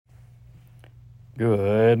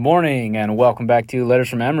Good morning and welcome back to Letters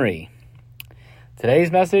from Emery.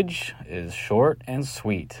 Today's message is short and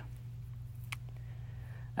sweet.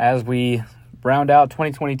 As we round out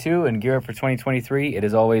 2022 and gear up for 2023, it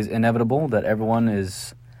is always inevitable that everyone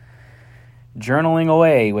is journaling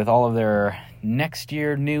away with all of their next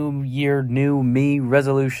year, new me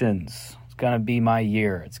resolutions. It's going to be my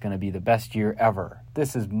year. It's going to be the best year ever.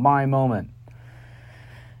 This is my moment.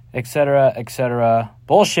 Etc., etc.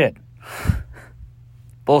 Bullshit.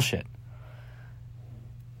 Bullshit.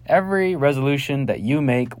 Every resolution that you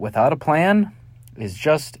make without a plan is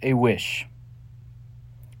just a wish.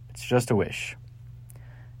 It's just a wish.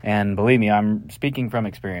 And believe me, I'm speaking from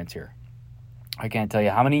experience here. I can't tell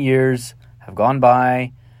you how many years have gone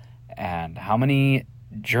by and how many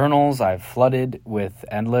journals I've flooded with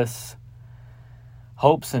endless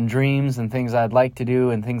hopes and dreams and things I'd like to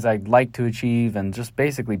do and things I'd like to achieve and just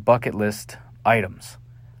basically bucket list items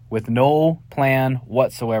with no plan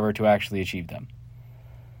whatsoever to actually achieve them.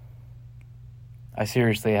 I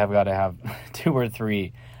seriously have got to have 2 or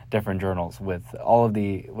 3 different journals with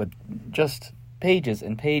just pages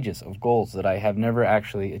and pages of goals that I have never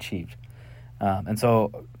actually achieved. And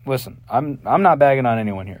so, listen, I'm not bagging on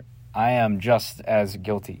anyone here. I am just as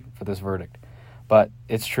guilty for this verdict. But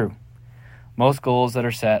it's true. Most goals that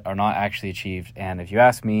are set are not actually achieved. And if you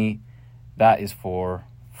ask me, that is for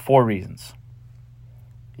 4 reasons.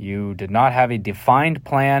 You did not have a defined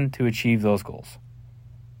plan to achieve those goals.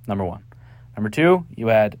 Number 1. Number 2, you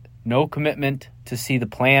had no commitment to see the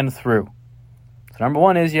plan through. So number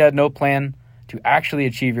 1 is you had no plan to actually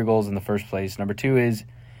achieve your goals in the first place. Number 2 is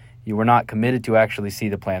you were not committed to actually see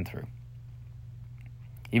the plan through.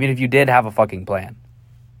 Even if you did have a fucking plan,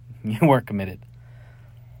 you weren't committed.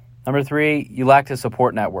 Number 3, you lacked a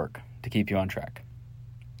support network to keep you on track.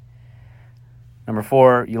 Number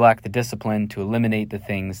 4, you lack the discipline to eliminate the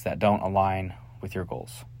things that don't align with your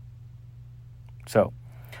goals. So,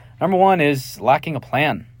 number 1 is lacking a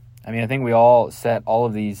plan. I mean, I think we all set all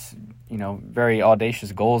of these, very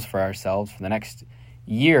audacious goals for ourselves for the next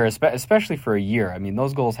year, especially for a year. I mean,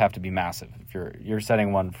 those goals have to be massive. If you're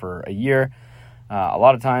setting one for a year, a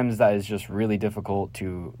lot of times that is just really difficult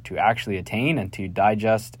to actually attain and to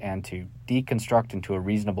digest and to deconstruct into a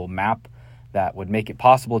reasonable map that would make it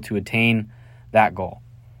possible to attain that goal.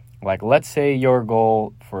 Like, let's say your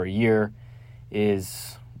goal for a year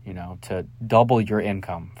is, to double your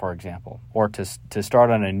income, for example, or to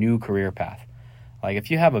start on a new career path. Like, if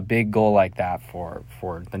you have a big goal like that for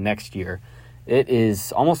the next year, it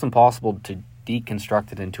is almost impossible to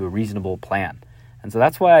deconstruct it into a reasonable plan. And so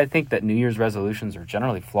that's why I think that New Year's resolutions are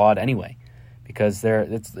generally flawed anyway, because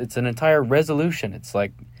it's an entire resolution. It's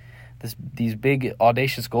like these big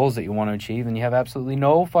audacious goals that you want to achieve, and you have absolutely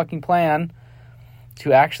no fucking plan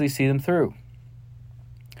to actually see them through.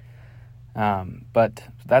 But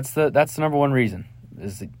that's the number 1 reason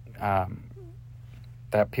is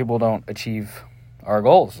that people don't achieve our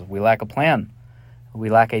goals. We lack a plan. We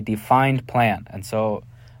lack a defined plan. And so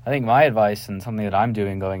I think my advice and something that I'm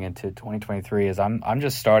doing going into 2023 is I'm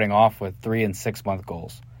just starting off with 3 and 6 month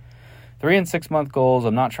goals. 3 and 6 month goals.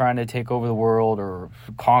 I'm not trying to take over the world or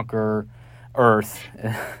conquer Earth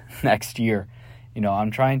next year.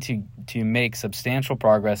 I'm trying to make substantial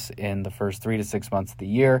progress in the first 3 to 6 months of the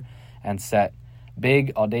year and set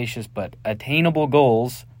big, audacious, but attainable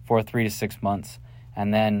goals for 3 to 6 months.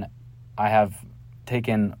 And then I have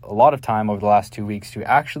taken a lot of time over the last 2 weeks to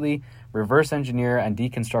actually reverse engineer and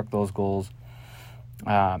deconstruct those goals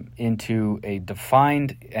into a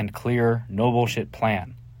defined and clear, no bullshit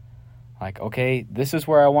plan. Like, okay, this is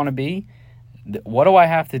where I want to be. What do I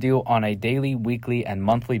have to do on a daily, weekly, and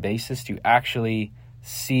monthly basis to actually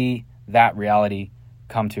see that reality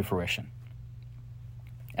come to fruition?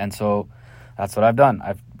 And so that's what I've done.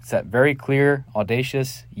 I've set very clear,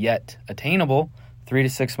 audacious, yet attainable 3 to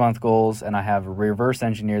 6 month goals, and I have reverse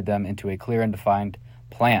engineered them into a clear and defined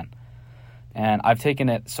plan. And I've taken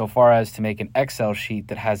it so far as to make an Excel sheet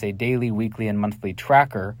that has a daily, weekly, and monthly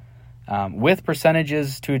tracker with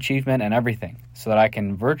percentages to achievement and everything, so that I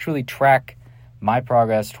can virtually track my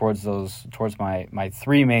progress towards my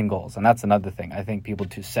 3 main goals. And that's another thing. I think people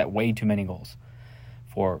set way too many goals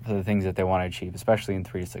for the things that they want to achieve, especially in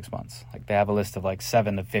 3 to 6 months. Like, they have a list of like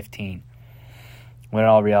 7 to 15. When in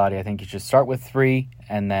all reality, I think you should start with 3,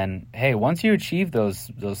 and then, hey, once you achieve those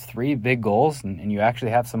 3 big goals and you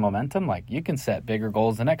actually have some momentum, like, you can set bigger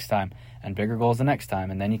goals the next time and bigger goals the next time,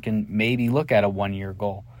 and then you can maybe look at a 1-year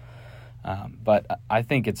goal. But I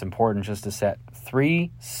think it's important just to set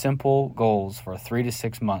 3 simple goals for a 3 to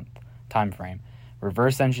 6 month time frame,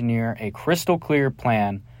 reverse engineer a crystal clear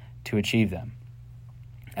plan to achieve them.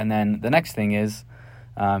 And then the next thing is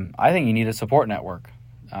I think you need a support network.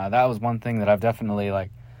 That was one thing that I've definitely,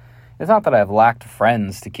 it's not that I've lacked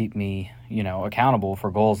friends to keep me, accountable for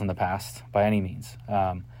goals in the past by any means.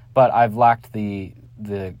 But I've lacked the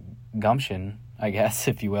gumption, I guess,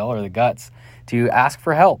 if you will, or the guts to ask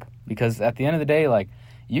for help. Because at the end of the day,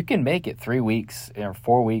 you can make it 3 weeks or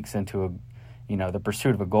 4 weeks into the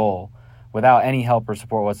pursuit of a goal without any help or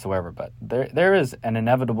support whatsoever. But there is an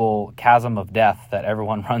inevitable chasm of death that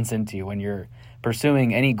everyone runs into when you're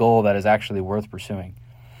pursuing any goal that is actually worth pursuing,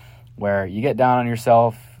 where you get down on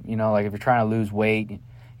yourself, if you're trying to lose weight,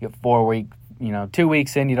 you get 2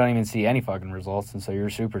 weeks in, you don't even see any fucking results, and so you're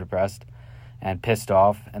super depressed and pissed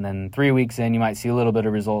off. And then 3 weeks in, you might see a little bit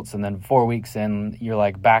of results, and then 4 weeks in,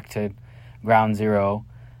 you're back to ground zero.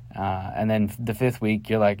 And then the 5th week,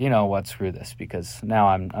 you're like, you know what, screw this, because now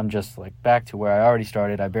I'm just back to where I already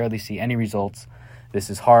started. I barely see any results. This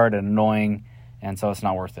is hard and annoying, and so it's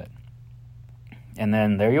not worth it. And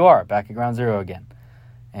then there you are, back at ground zero again.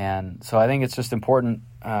 And so I think it's just important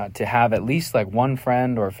to have at least one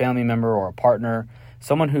friend or a family member or a partner,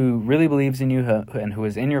 someone who really believes in you and who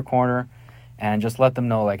is in your corner, and just let them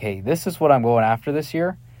know, hey, this is what I'm going after this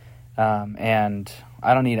year, and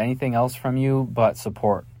I don't need anything else from you but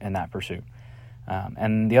support in that pursuit.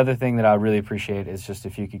 And the other thing that I really appreciate is just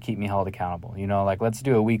if you could keep me held accountable. Let's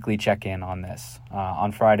do a weekly check-in on this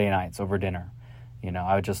on Friday nights over dinner.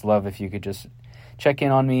 I would just love if you could just check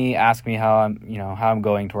in on me, ask me how I'm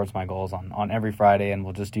going towards my goals on every Friday, and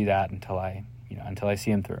we'll just do that until I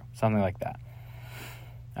see them through, something like that.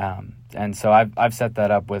 And so I've set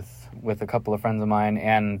that up with a couple of friends of mine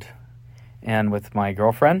and with my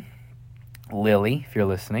girlfriend, Lily, if you're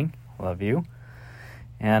listening, love you.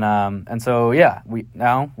 And so yeah,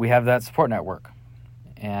 we have that support network,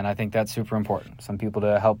 and I think that's super important. Some people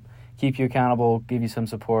to help keep you accountable, give you some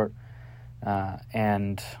support,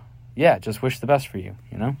 and yeah, just wish the best for you.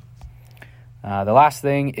 The last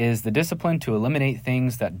thing is the discipline to eliminate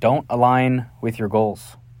things that don't align with your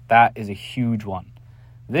goals. That is a huge one.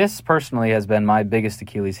 This personally has been my biggest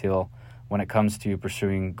Achilles heel when it comes to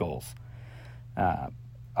pursuing goals.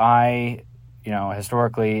 I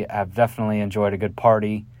historically have definitely enjoyed a good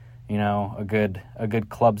party, a good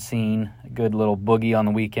club scene, a good little boogie on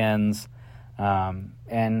the weekends,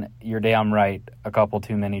 and you're damn right, a couple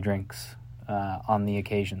too many drinks on the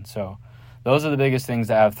occasion. So those are the biggest things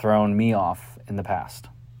that have thrown me off in the past.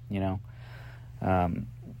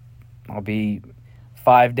 I'll be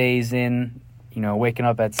 5 days in, waking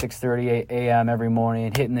up at 6:30 a.m. every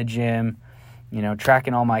morning, hitting the gym,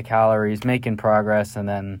 tracking all my calories, making progress, and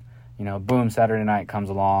then, boom, Saturday night comes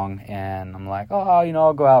along, and I'm like,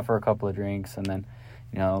 I'll go out for a couple of drinks, and then,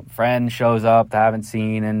 friend shows up that I haven't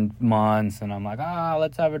seen in months, and I'm like,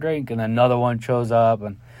 let's have a drink, and then another one shows up,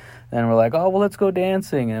 and then we're like, let's go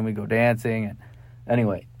dancing, and then we go dancing, and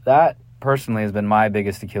anyway, that personally has been my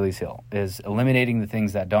biggest Achilles heel, is eliminating the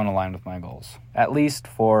things that don't align with my goals, at least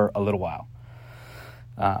for a little while.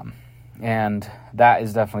 And that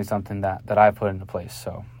is definitely something that I've put into place.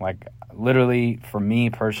 So, literally, for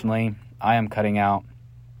me personally, I am cutting out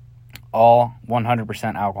all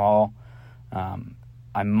 100% alcohol. I'm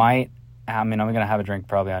going to have a drink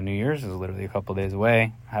probably on New Year's. It's literally a couple days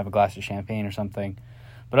away. Have a glass of champagne or something.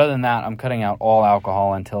 But other than that, I'm cutting out all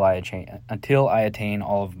alcohol until I attain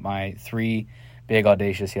all of my 3 big,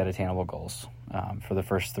 audacious, yet attainable goals for the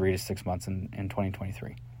first 3 to 6 months in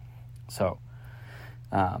 2023. So,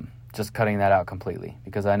 just cutting that out completely,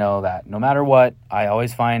 because I know that no matter what, I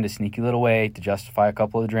always find a sneaky little way to justify a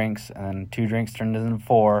couple of drinks, and then 2 drinks turns into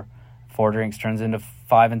 4 drinks turns into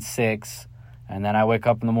 5 and 6, and then I wake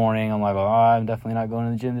up in the morning, I'm like, I'm definitely not going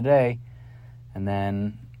to the gym today, and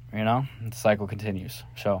then, the cycle continues.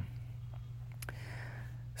 So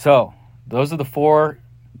those are the four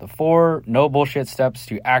no bullshit steps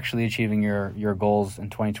to actually achieving your goals in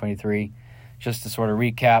 2023. Just to sort of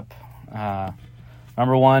recap,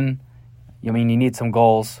 number 1, you need some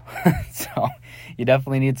goals. So you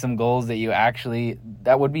definitely need some goals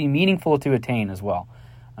that would be meaningful to attain as well.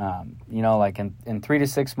 In 3 to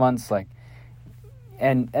 6 months,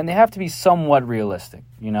 and they have to be somewhat realistic,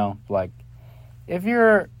 if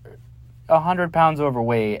you're 100 pounds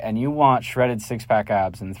overweight and you want shredded 6-pack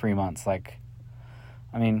abs in 3 months,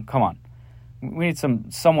 come on. We need some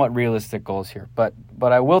somewhat realistic goals here. But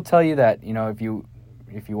I will tell you that, if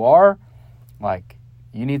you are,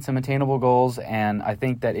 you need some attainable goals, and I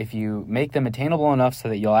think that if you make them attainable enough so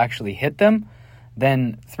that you'll actually hit them,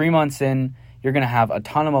 then 3 months in, you're going to have a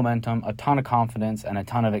ton of momentum, a ton of confidence, and a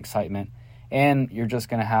ton of excitement, and you're just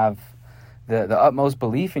going to have the utmost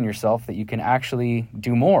belief in yourself that you can actually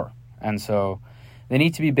do more. And so they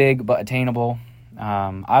need to be big but attainable,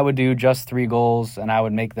 I would do just 3 goals, and I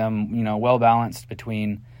would make them, well balanced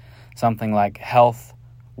between something like health,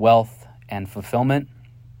 wealth, and fulfillment.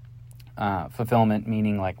 Fulfillment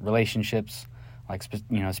meaning like relationships, like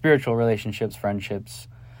spiritual relationships, friendships,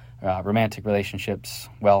 romantic relationships.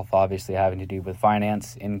 Wealth obviously having to do with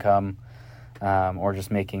finance, income, or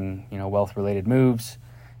just making wealth related moves.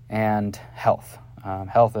 And health.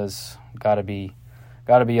 Health has got to be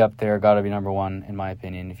up there, got to be number one in my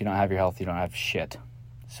opinion. If you don't have your health, you don't have shit.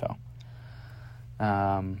 So,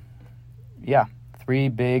 3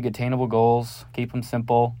 big attainable goals. Keep them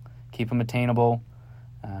simple, keep them attainable.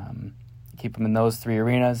 Keep them in those 3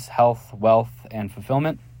 arenas: health, wealth, and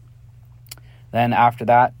fulfillment. Then after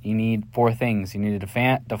that, you need 4 things. You need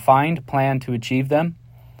a defined plan to achieve them.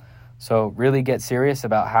 So really get serious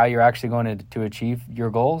about how you're actually going to achieve your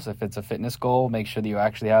goals. If it's a fitness goal, make sure that you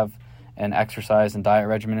actually have an exercise and diet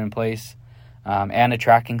regimen in place, and a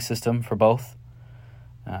tracking system for both.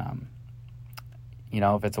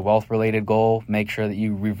 If it's a wealth-related goal, make sure that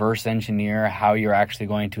you reverse engineer how you're actually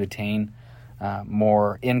going to attain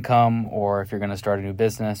more income, or if you're going to start a new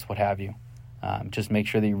business, what have you. Just make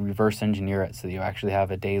sure that you reverse engineer it so that you actually have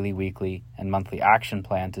a daily, weekly, and monthly action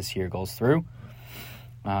plan to see your goals through.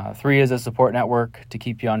 3 is a support network to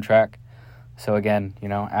keep you on track. So again,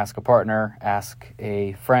 ask a partner, ask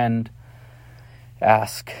a friend,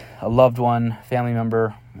 ask a loved one, family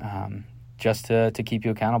member, just to keep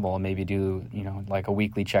you accountable, and maybe do, like a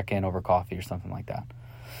weekly check-in over coffee or something like that.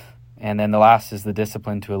 And then the last is the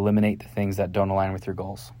discipline to eliminate the things that don't align with your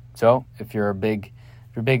goals. So if you're a big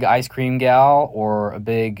ice cream gal or a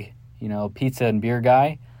big, pizza and beer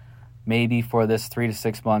guy, maybe for this 3 to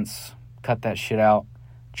 6 months, cut that shit out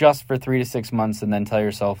just for 3 to 6 months, and then tell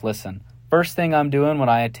yourself, listen, first thing I'm doing when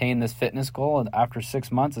I attain this fitness goal after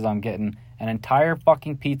 6 months is I'm getting an entire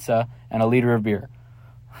fucking pizza and a liter of beer.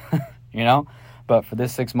 But for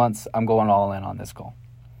this 6 months, I'm going all in on this goal.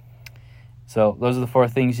 So those are the 4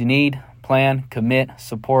 things you need: plan, commit,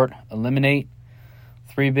 support, eliminate.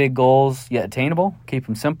 3 big goals, yet attainable. Keep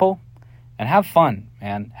them simple, and have fun,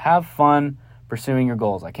 man. Have fun pursuing your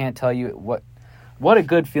goals. I can't tell you what a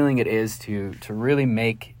good feeling it is to really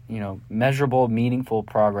make, measurable, meaningful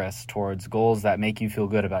progress towards goals that make you feel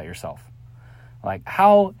good about yourself. Like,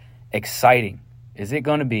 how exciting is it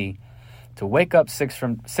going to be to wake up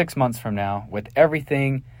 6 months from now with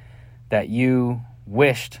everything that you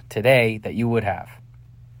wished today that you would have?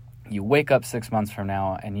 You wake up 6 months from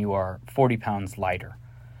now and you are 40 pounds lighter.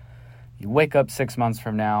 You wake up 6 months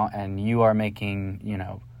from now and you are making,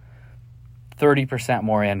 30%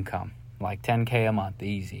 more income, like $10K a month,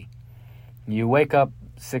 easy. You wake up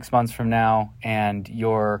 6 months from now and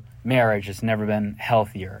your marriage has never been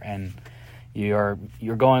healthier, and you're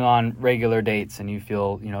going on regular dates and you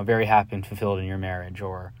feel, very happy and fulfilled in your marriage,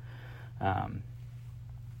 or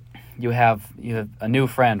you have a new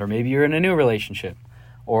friend, or maybe you're in a new relationship,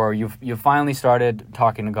 or you've finally started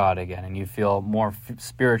talking to God again and you feel more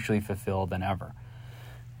spiritually fulfilled than ever.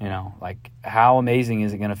 Like, how amazing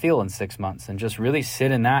is it going to feel in 6 months? And just really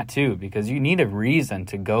sit in that too, because you need a reason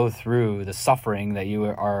to go through the suffering that you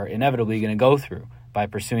are inevitably going to go through by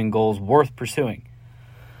pursuing goals worth pursuing.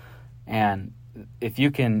 And if you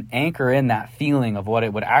can anchor in that feeling of what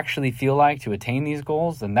it would actually feel like to attain these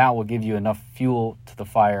goals, then that will give you enough fuel to the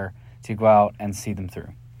fire to go out and see them through.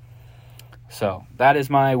 So that is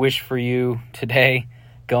my wish for you today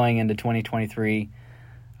going into 2023.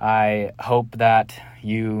 I hope that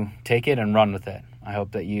you take it and run with it. I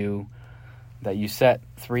hope that you set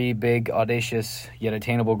 3 big, audacious, yet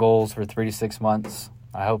attainable goals for 3 to 6 months.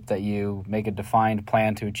 I hope that you make a defined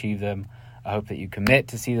plan to achieve them. I hope that you commit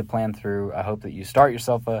to see the plan through. I hope that you start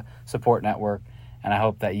yourself a support network. And I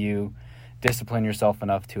hope that you discipline yourself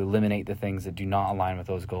enough to eliminate the things that do not align with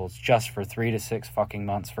those goals just for 3 to 6 fucking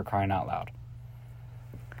months, for crying out loud.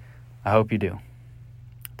 I hope you do.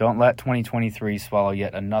 Don't let 2023 swallow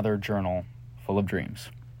yet another journal full of dreams.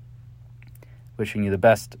 Wishing you the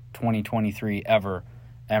best 2023 ever.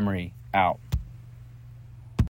 Emery out.